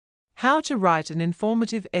How to write an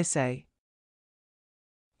informative essay.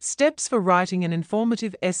 Steps for writing an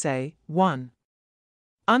informative essay. 1.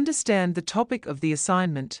 Understand the topic of the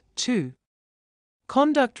assignment. 2.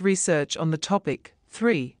 Conduct research on the topic.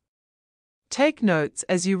 3. Take notes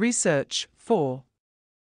as you research. 4.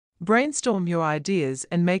 Brainstorm your ideas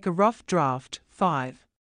and make a rough draft. 5.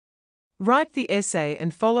 Write the essay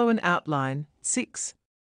and follow an outline. 6.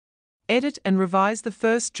 Edit and revise the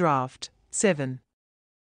first draft. 7.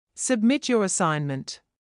 Submit your assignment.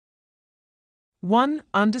 1.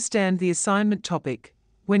 Understand the assignment topic.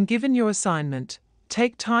 When given your assignment,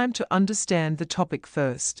 take time to understand the topic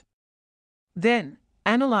first. Then,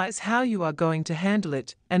 analyze how you are going to handle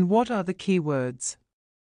it and what are the key words.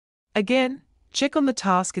 Again, check on the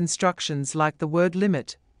task instructions like the word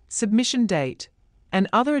limit, submission date, and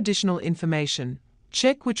other additional information.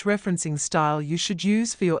 Check which referencing style you should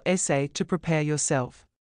use for your essay to prepare yourself.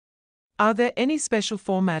 Are there any special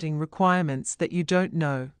formatting requirements that you don't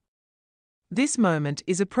know? This moment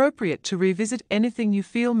is appropriate to revisit anything you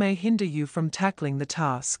feel may hinder you from tackling the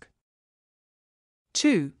task.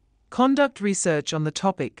 2. Conduct research on the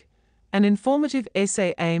topic. An informative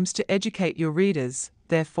essay aims to educate your readers,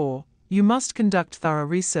 therefore, you must conduct thorough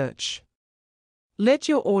research. Let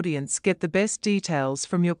your audience get the best details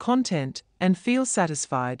from your content and feel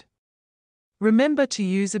satisfied. Remember to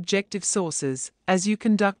use objective sources as you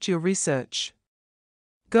conduct your research.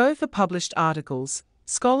 Go for published articles,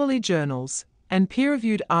 scholarly journals, and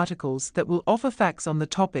peer-reviewed articles that will offer facts on the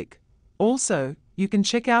topic. Also, you can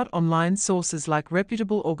check out online sources like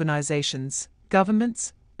reputable organizations,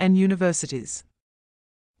 governments, and universities.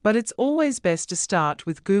 But it's always best to start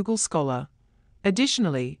with Google Scholar.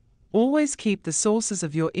 Additionally, always keep the sources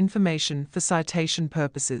of your information for citation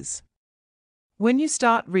purposes. When you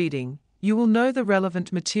start reading, you will know the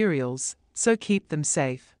relevant materials, so keep them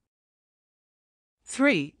safe.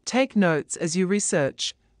 3. Take notes as you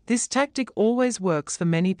research. This tactic always works for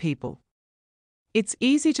many people. It's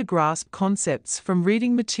easy to grasp concepts from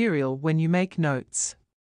reading material when you make notes.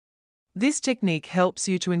 This technique helps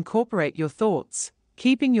you to incorporate your thoughts,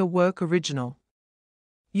 keeping your work original.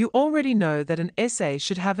 You already know that an essay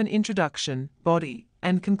should have an introduction, body,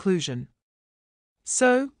 and conclusion.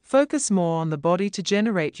 So, focus more on the body to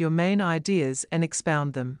generate your main ideas and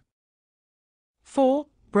expound them. 4.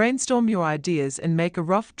 Brainstorm your ideas and make a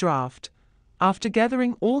rough draft. After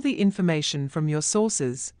gathering all the information from your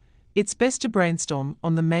sources, it's best to brainstorm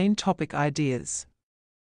on the main topic ideas.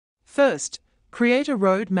 First, create a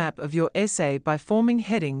roadmap of your essay by forming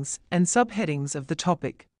headings and subheadings of the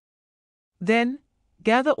topic. Then,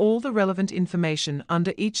 gather all the relevant information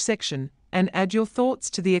under each section and add your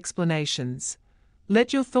thoughts to the explanations.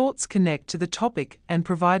 Let your thoughts connect to the topic and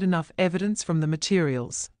provide enough evidence from the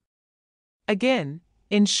materials. Again,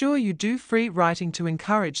 ensure you do free writing to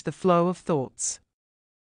encourage the flow of thoughts.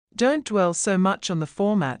 Don't dwell so much on the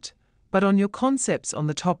format, but on your concepts on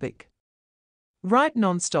the topic. Write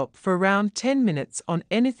non-stop for around 10 minutes on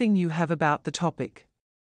anything you have about the topic.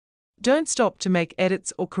 Don't stop to make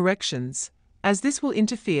edits or corrections, as this will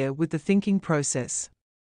interfere with the thinking process.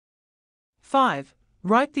 5.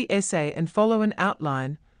 Write the essay and follow an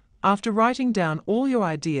outline. After writing down all your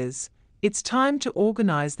ideas, it's time to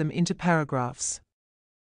organize them into paragraphs.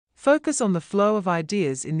 Focus on the flow of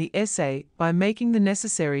ideas in the essay by making the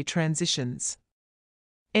necessary transitions.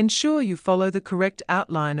 Ensure you follow the correct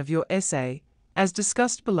outline of your essay. As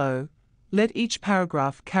discussed below, let each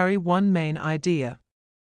paragraph carry one main idea.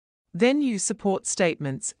 Then use support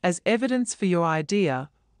statements as evidence for your idea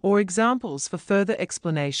or examples for further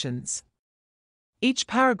explanations. Each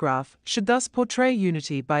paragraph should thus portray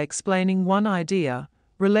unity by explaining one idea,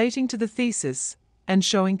 relating to the thesis, and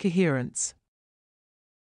showing coherence.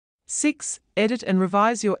 6. Edit and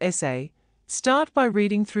revise your essay. Start by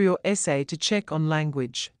reading through your essay to check on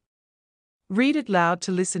language. Read it loud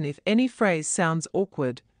to listen if any phrase sounds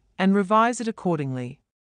awkward, and revise it accordingly.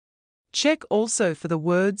 Check also for the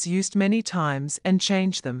words used many times and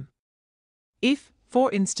change them. If,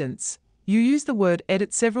 for instance, you use the word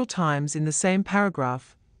edit several times in the same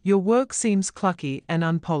paragraph, your work seems clunky and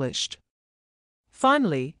unpolished.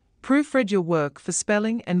 Finally, proofread your work for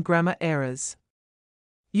spelling and grammar errors.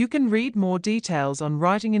 You can read more details on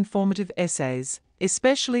writing informative essays,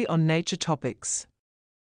 especially on nature topics.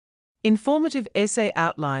 Informative essay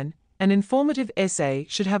outline. An informative essay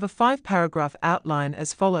should have a 5-paragraph outline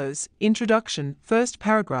as follows: introduction, first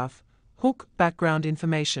paragraph; hook, background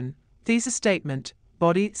information; thesis statement;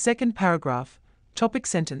 body, second paragraph; topic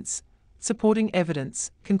sentence; supporting evidence;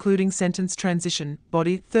 concluding sentence; transition,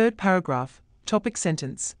 body, third paragraph; topic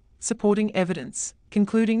sentence; supporting evidence;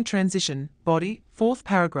 concluding transition, body, fourth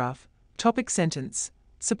paragraph; topic sentence;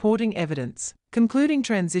 supporting evidence, concluding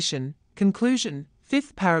transition, conclusion,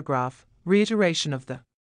 fifth paragraph, reiteration of the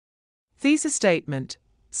thesis statement,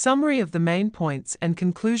 summary of the main points and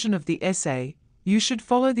conclusion of the essay. You should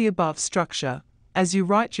follow the above structure as you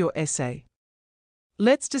write your essay.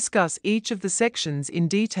 Let's discuss each of the sections in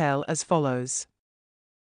detail as follows.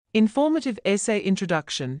 Informative essay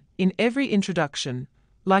introduction. In every introduction,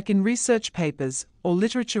 like in research papers or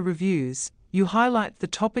literature reviews, you highlight the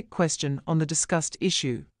topic question on the discussed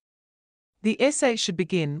issue. The essay should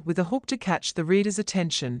begin with a hook to catch the reader's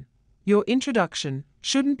attention. Your introduction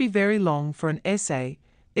shouldn't be very long for an essay,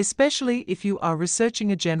 especially if you are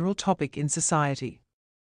researching a general topic in society.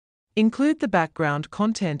 Include the background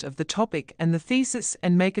content of the topic and the thesis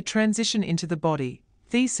and make a transition into the body,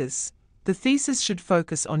 thesis. The thesis should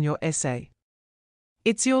focus on your essay.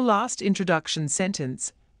 It's your last introduction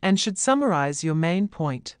sentence and should summarize your main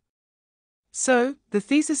point. So, the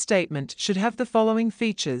thesis statement should have the following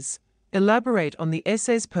features. Elaborate on the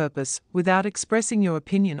essay's purpose without expressing your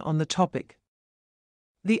opinion on the topic.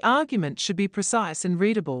 The argument should be precise and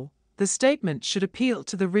readable. The statement should appeal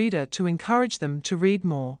to the reader to encourage them to read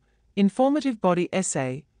more. Informative body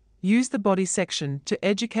essay. Use the body section to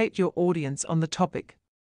educate your audience on the topic.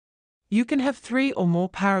 You can have 3 or more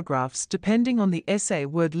paragraphs depending on the essay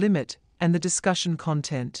word limit and the discussion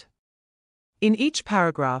content. In each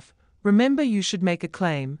paragraph, remember you should make a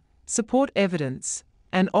claim, support evidence,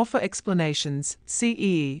 and offer explanations,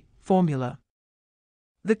 CEE, formula.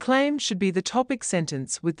 The claim should be the topic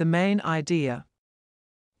sentence with the main idea.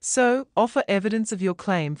 So, offer evidence of your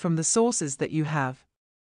claim from the sources that you have.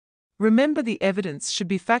 Remember the evidence should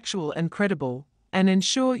be factual and credible, and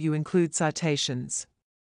ensure you include citations.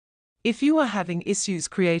 If you are having issues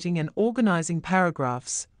creating and organizing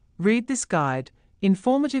paragraphs, read this guide,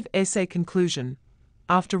 Informative Essay Conclusion.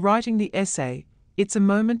 After writing the essay, it's a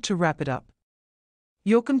moment to wrap it up.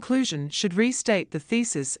 Your conclusion should restate the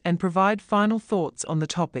thesis and provide final thoughts on the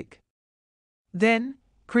topic. Then,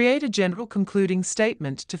 create a general concluding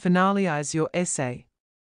statement to finalize your essay.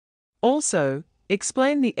 Also,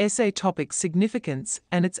 explain the essay topic's significance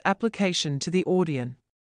and its application to the audience.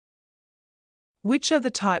 Which are the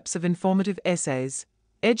types of informative essays?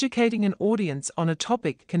 Educating an audience on a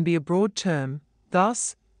topic can be a broad term,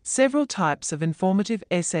 thus, several types of informative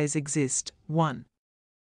essays exist. 1.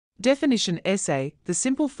 Definition essay, the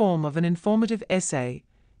simple form of an informative essay.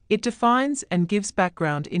 It defines and gives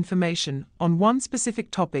background information on one specific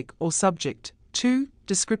topic or subject. 2.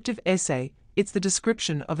 Descriptive essay, it's the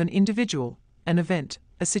description of an individual, an event,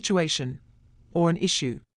 a situation, or an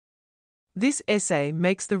issue. This essay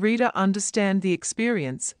makes the reader understand the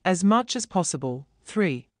experience as much as possible.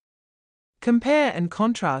 3. Compare and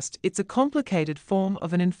contrast, it's a complicated form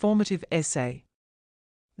of an informative essay.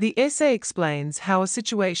 The essay explains how a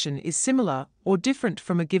situation is similar or different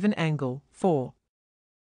from a given angle. 4.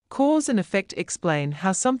 Cause and effect, explain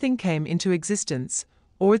how something came into existence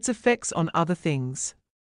or its effects on other things.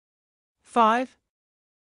 5.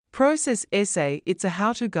 Process essay, it's a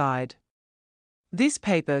how-to guide. This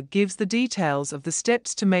paper gives the details of the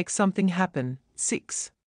steps to make something happen.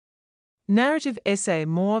 6. Narrative essay,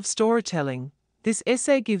 more of storytelling. This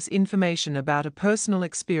essay gives information about a personal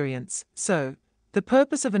experience. So, the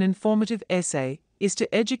purpose of an informative essay is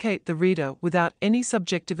to educate the reader without any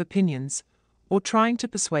subjective opinions or trying to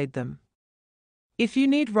persuade them. If you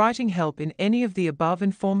need writing help in any of the above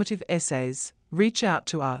informative essays, reach out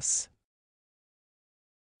to us.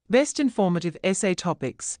 Best informative essay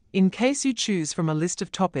topics. In case you choose from a list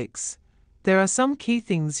of topics, there are some key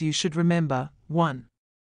things you should remember. 1.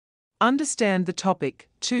 Understand the topic.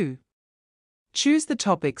 2. Choose the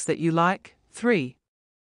topics that you like. 3.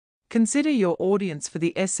 Consider your audience for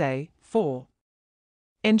the essay. 4.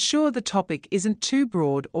 Ensure the topic isn't too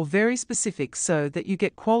broad or very specific so that you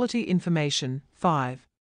get quality information. 5.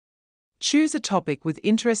 Choose a topic with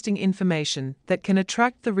interesting information that can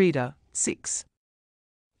attract the reader. 6.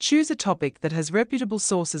 Choose a topic that has reputable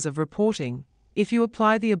sources of reporting. If you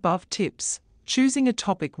apply the above tips, choosing a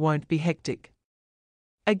topic won't be hectic.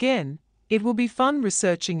 Again, it will be fun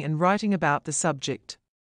researching and writing about the subject.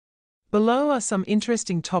 Below are some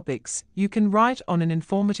interesting topics you can write on an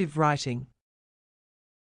informative writing.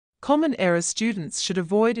 Common errors students should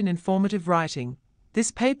avoid in informative writing.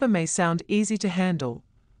 This paper may sound easy to handle,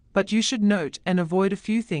 but you should note and avoid a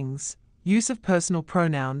few things. Use of personal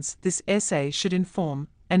pronouns. This essay should inform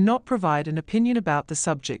and not provide an opinion about the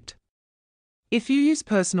subject. If you use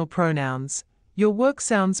personal pronouns, your work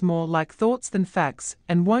sounds more like thoughts than facts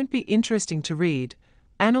and won't be interesting to read.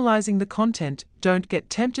 Analyzing the content, don't get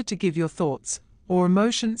tempted to give your thoughts or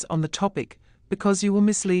emotions on the topic because you will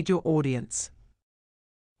mislead your audience.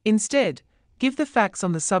 Instead, Give the facts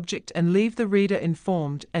on the subject and leave the reader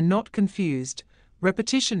informed and not confused.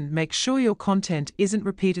 Repetition makes sure your content isn't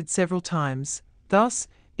repeated several times. Thus,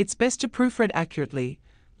 it's best to proofread accurately.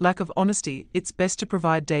 Lack of honesty, it's best to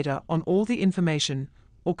provide data on all the information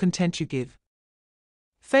or content you give.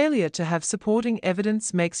 Failure to have supporting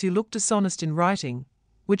evidence makes you look dishonest in writing,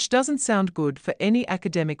 which doesn't sound good for any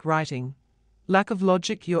academic writing. Lack of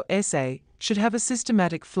logic, your essay should have a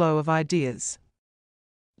systematic flow of ideas.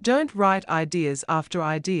 Don't write ideas after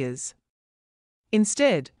ideas.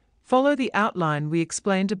 Instead, follow the outline we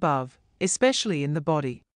explained above, especially in the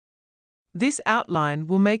body. This outline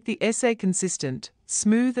will make the essay consistent,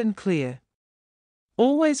 smooth and clear.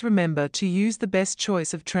 Always remember to use the best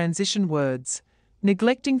choice of transition words,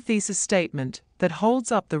 neglecting thesis statement that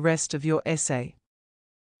holds up the rest of your essay.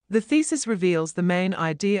 The thesis reveals the main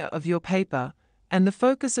idea of your paper and the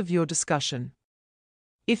focus of your discussion.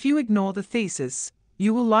 If you ignore the thesis,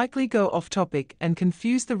 you will likely go off topic and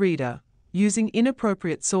confuse the reader, using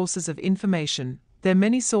inappropriate sources of information. There are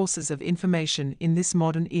many sources of information in this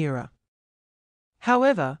modern era.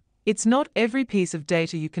 However, it's not every piece of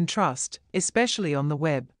data you can trust, especially on the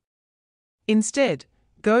web. Instead,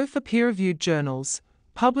 go for peer-reviewed journals,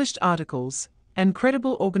 published articles, and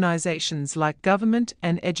credible organizations like government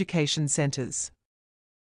and education centers.